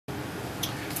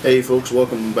Hey folks,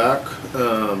 welcome back.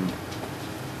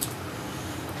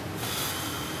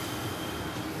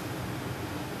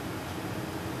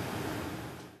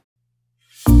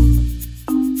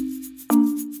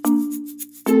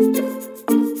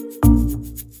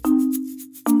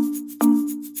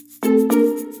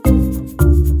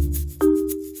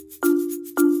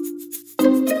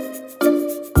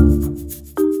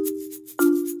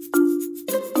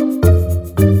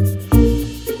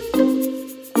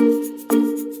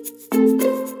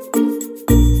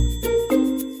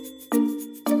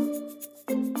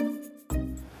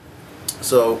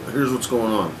 So here's what's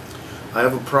going on. I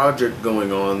have a project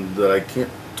going on that I can't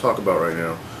talk about right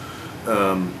now,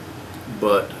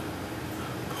 but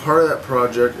part of that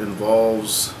project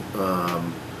involves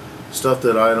stuff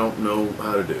that I don't know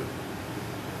how to do,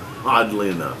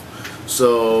 oddly enough.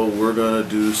 So we're going to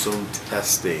do some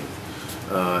testing,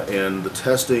 and the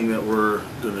testing that we're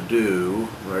going to do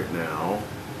right now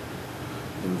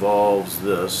involves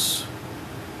this.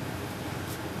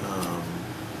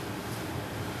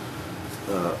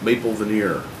 Maple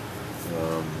veneer.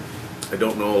 I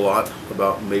don't know a lot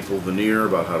about maple veneer,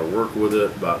 about how to work with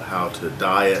it, about how to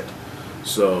dye it,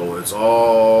 so it's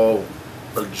all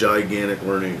a gigantic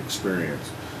learning experience.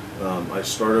 I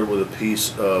started with a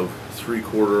piece of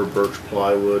 3/4 birch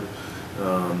plywood,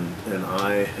 and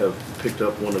I have picked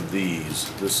up one of these.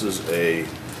 This is a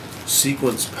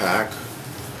sequence pack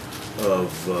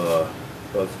of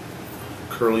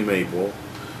curly maple,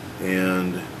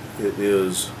 and it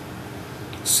is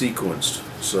sequenced,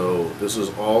 so this is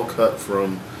all cut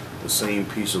from the same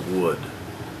piece of wood,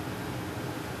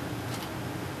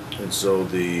 and so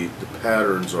the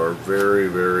patterns are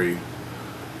very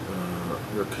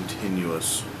they're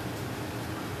continuous.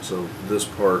 So this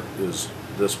part is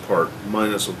this part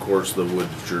minus, of course, the wood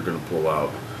that you're going to pull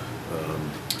out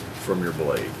from your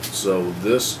blade. So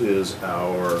this is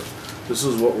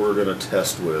what we're going to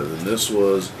test with, and it's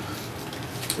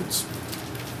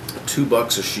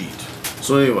 $2 a sheet.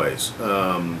 So anyways,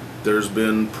 there's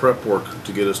been prep work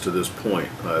to get us to this point.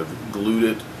 I've glued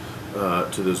it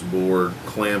to this board,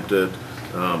 clamped it.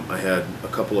 I had a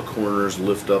couple of corners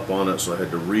lift up on it, so I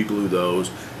had to re-glue those,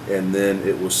 and then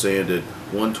it was sanded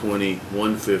 120,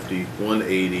 150,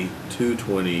 180,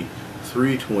 220,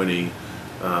 320.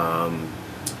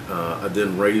 I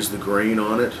then raised the grain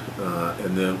on it,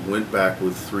 and then went back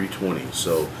with 320.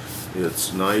 So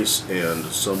it's nice and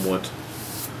somewhat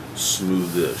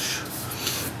smoothish.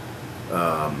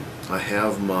 I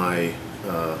have my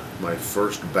my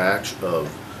first batch of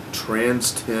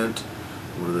TransTint.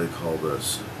 What do they call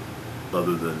this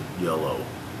other than yellow?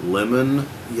 Lemon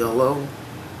yellow,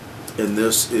 and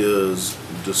this is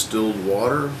distilled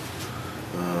water,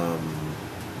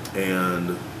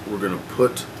 and we're gonna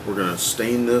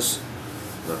stain this,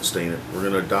 not stain it, we're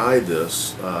gonna dye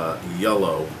this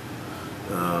yellow.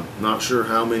 Not sure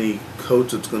how many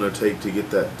coats it's going to take to get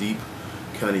that deep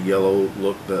kind of yellow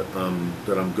look that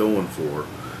I'm going for,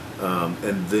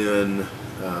 and then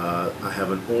I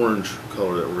have an orange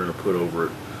color that we're going to put over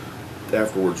it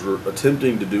afterwards. We're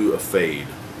attempting to do a fade,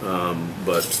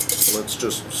 but let's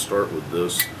just start with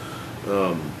this.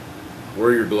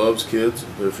 Wear your gloves, kids,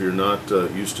 if you're not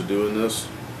used to doing this,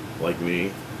 like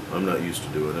me. I'm not used to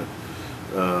doing it.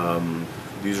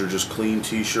 These are just clean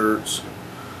t-shirts.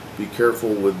 Be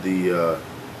careful with the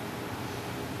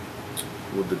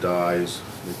dyes.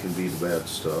 They can be the bad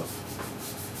stuff.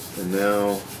 And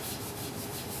now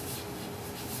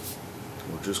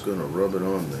we're just going to rub it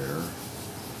on there.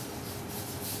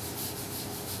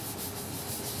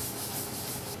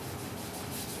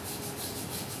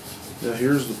 Now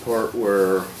here's the part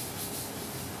where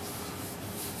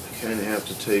I kind of have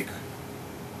to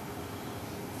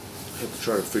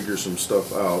try to figure some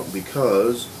stuff out,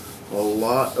 because a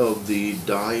lot of the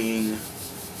dyeing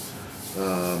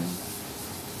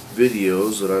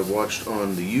videos that I've watched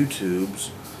on the YouTubes,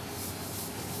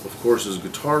 of course, is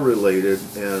guitar related,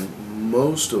 and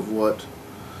most of what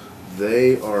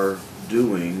they are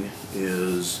doing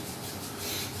is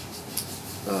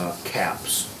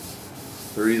caps.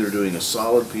 They're either doing a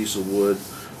solid piece of wood,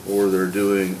 or they're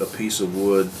doing a piece of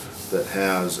wood that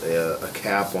has a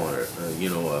cap on it, you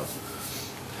know, a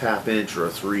 ½ inch or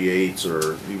a 3/8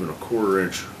 or even a ¼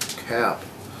 inch cap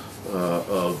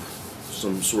of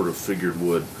some sort of figured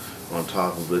wood on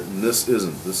top of it, and this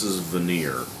isn't. This is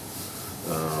veneer.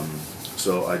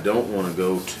 So I don't want to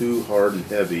go too hard and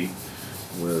heavy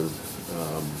with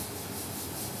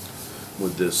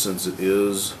this, since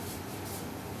this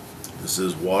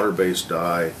is water-based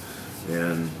dye,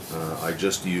 and I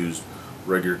just used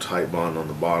regular tight bond on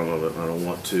the bottom of it. I don't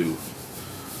want to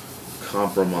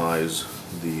compromise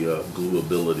the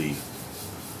gluability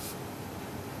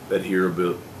adhere a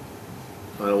bit.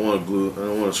 I don't want to glue. I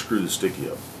don't want to screw the sticky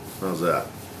up. How's that?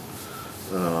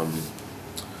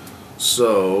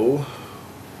 So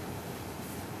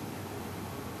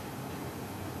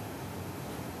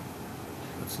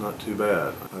it's not too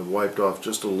bad. I've wiped off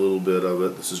just a little bit of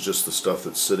it. This is just the stuff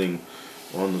that's sitting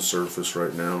on the surface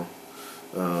right now.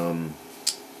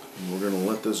 We're going to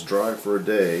let this dry for a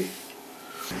day.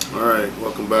 Alright,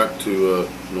 welcome back to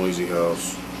Noisy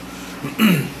House.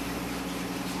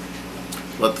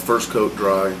 Let the first coat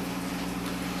dry.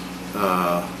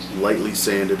 Lightly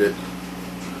sanded it,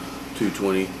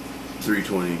 220,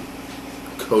 320.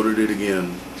 Coated it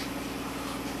again.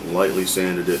 Lightly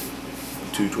sanded it,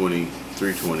 220,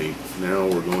 320. Now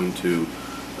we're going to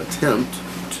attempt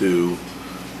to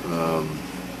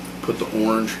put the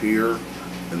orange here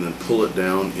and then pull it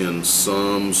down in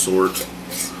some sort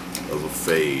of a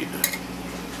fade.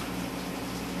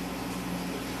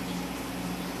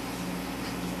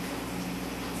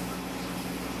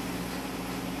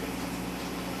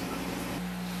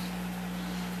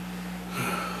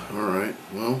 Alright,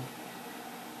 well,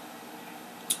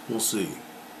 we'll see.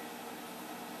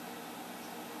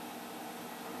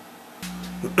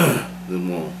 Then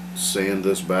we'll sand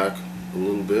this back a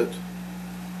little bit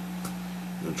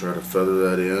and try to feather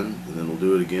that in, and then we'll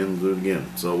do it again,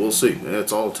 So we'll see.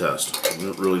 It's all a test. We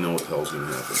don't really know what the hell's going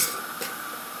to happen.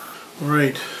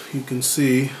 Alright, you can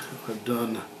see I've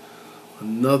done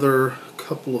another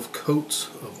couple of coats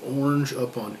of orange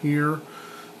up on here.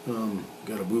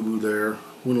 Got a boo-boo there.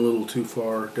 Went a little too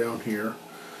far down here.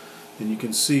 And you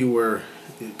can see where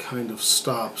it kind of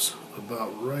stops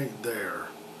about right there.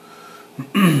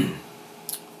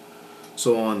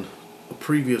 So on a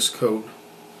previous coat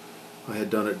I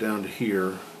had done it down to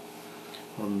here.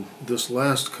 On this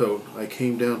last coat I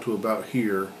came down to about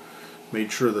here,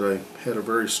 made sure that I had a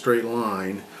very straight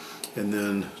line, and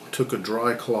then took a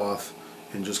dry cloth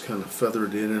and just kind of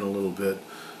feathered it in a little bit.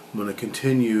 I'm going to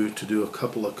continue to do a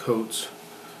couple of coats,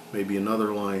 maybe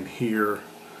another line here,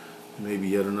 maybe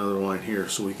yet another line here,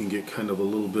 so we can get kind of a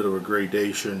little bit of a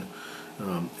gradation,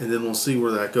 and then we'll see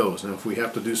where that goes. Now if we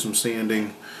have to do some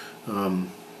sanding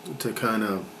to kind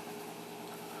of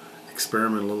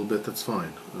experiment a little bit, that's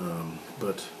fine,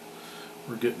 but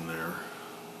we're getting there.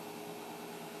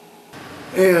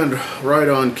 And right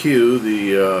on cue,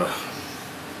 the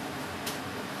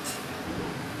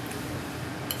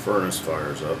furnace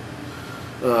fires up.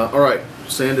 Alright,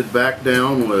 sanded back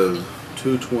down with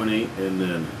 220 and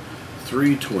then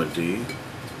 320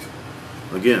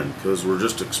 again, because we're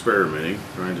just experimenting,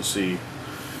 trying to see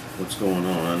what's going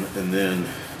on. And then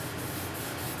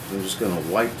I'm just going to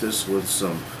wipe this with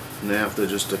some naphtha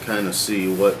just to kind of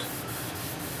see what,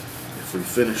 if we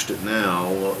finished it now,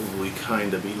 what would we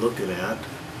kind of be looking at.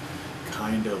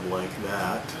 Kind of like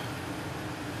that.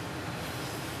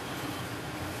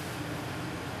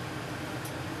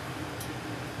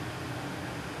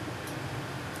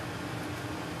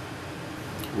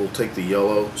 We'll take the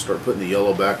yellow, start putting the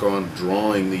yellow back on,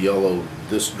 drawing the yellow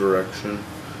this direction,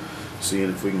 seeing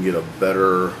if we can get a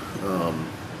better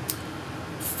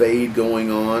fade going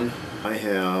on. I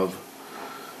have,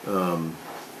 I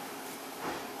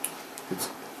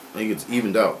think it's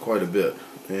evened out quite a bit,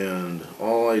 and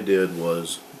all I did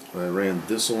was I ran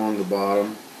this along the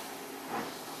bottom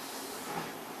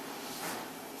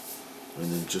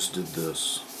and then just did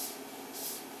this.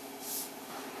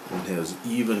 It has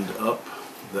evened up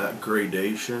that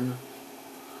gradation.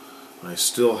 I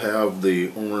still have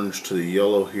the orange to the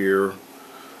yellow here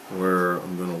where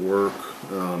I'm going to work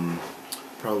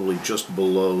probably just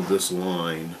below this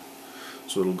line,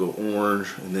 so it'll go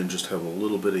orange and then just have a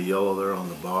little bit of yellow there on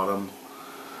the bottom.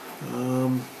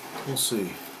 We'll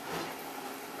see.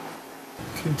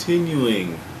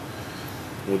 Continuing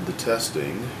with the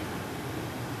testing,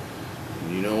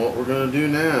 you know what we're going to do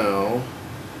now.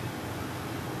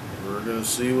 We're going to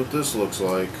see what this looks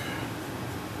like.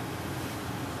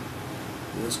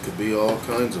 This could be all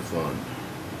kinds of fun.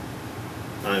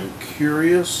 I'm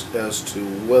curious as to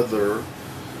whether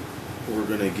we're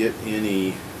going to get any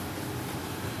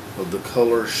of the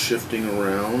color shifting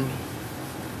around.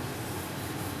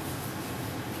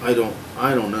 I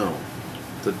don't know.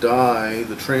 The dye,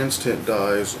 the TransTint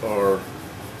dyes, are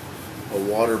a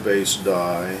water-based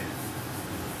dye.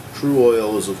 True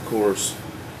oil is, of course,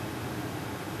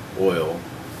 oil.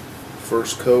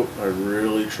 First coat, I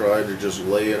really tried to just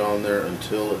lay it on there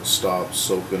until it stopped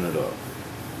soaking it up.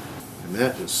 And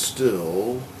that is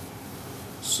still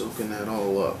soaking that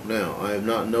all up. Now, I have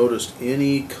not noticed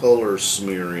any color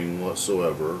smearing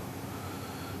whatsoever,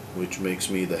 which makes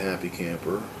me the happy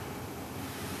camper.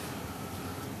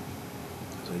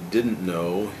 I didn't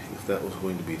know if that was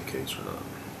going to be the case or not.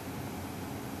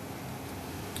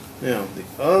 Now, the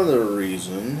other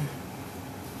reason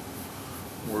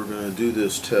we're going to do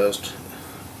this test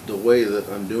the way that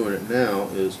I'm doing it now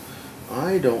is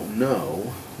I don't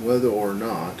know whether or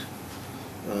not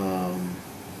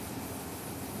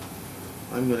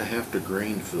I'm going to have to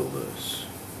grain fill this.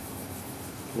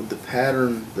 With the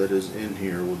pattern that is in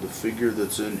here, with the figure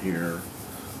that's in here,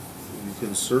 you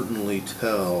can certainly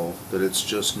tell that it's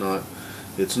just not,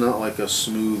 it's not like a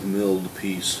smooth milled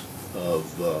piece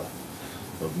of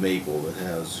maple that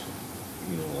has,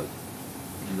 you know, like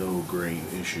no grain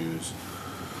issues,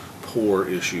 pore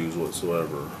issues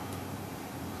whatsoever.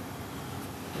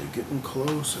 Are we getting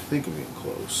close? I think I'm getting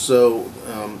close. So,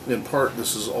 in part,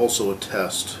 this is also a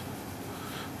test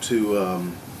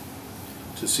to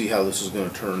see how this is going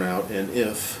to turn out, and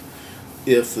if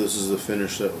this is the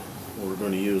finish that we're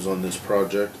going to use on this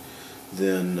project,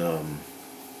 then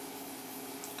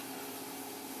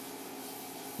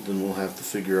we'll have to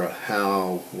figure out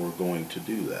how we're going to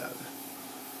do that.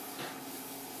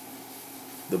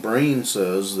 The brain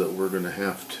says that we're going to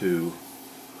have to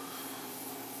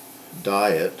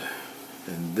dye it,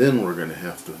 and then we're going to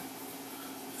have to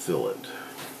fill it.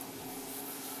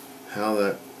 How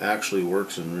that actually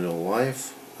works in real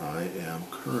life, I am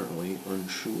currently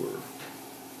unsure.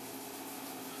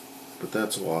 But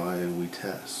that's why we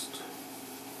test.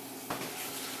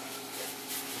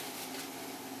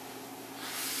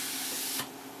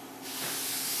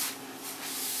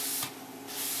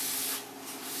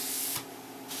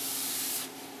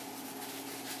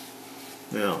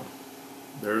 Now,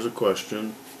 there's a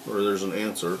question, or there's an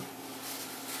answer.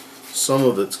 Some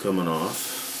of it's coming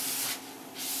off.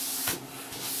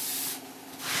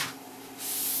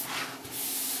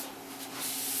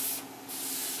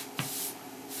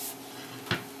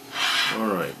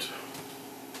 Alright.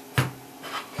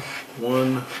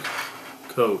 One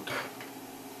coat.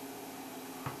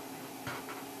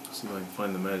 See if I can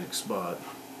find the magic spot.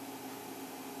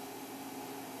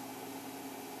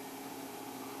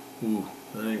 Ooh,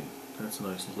 that's a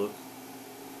nice look.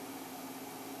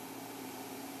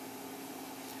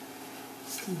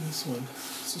 Let's do this one.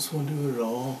 Does this one do it at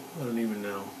all? I don't even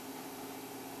know.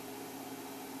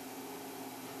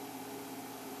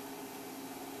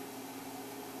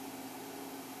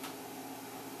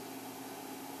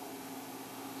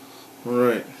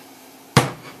 Alright.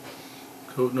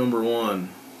 Coat number 1.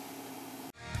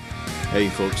 Hey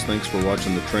folks, thanks for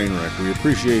watching the train wreck. We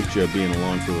appreciate you being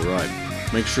along for the ride.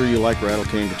 Make sure you like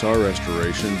Rattlecan Guitar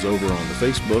Restorations over on the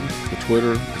Facebook, the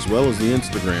Twitter, as well as the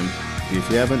Instagram. If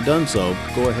you haven't done so,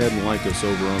 go ahead and like us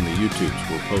over on the YouTubes.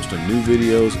 We're posting new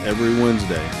videos every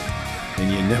Wednesday,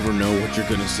 and you never know what you're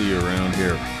going to see around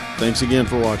here. Thanks again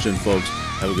for watching, folks.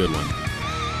 Have a good one.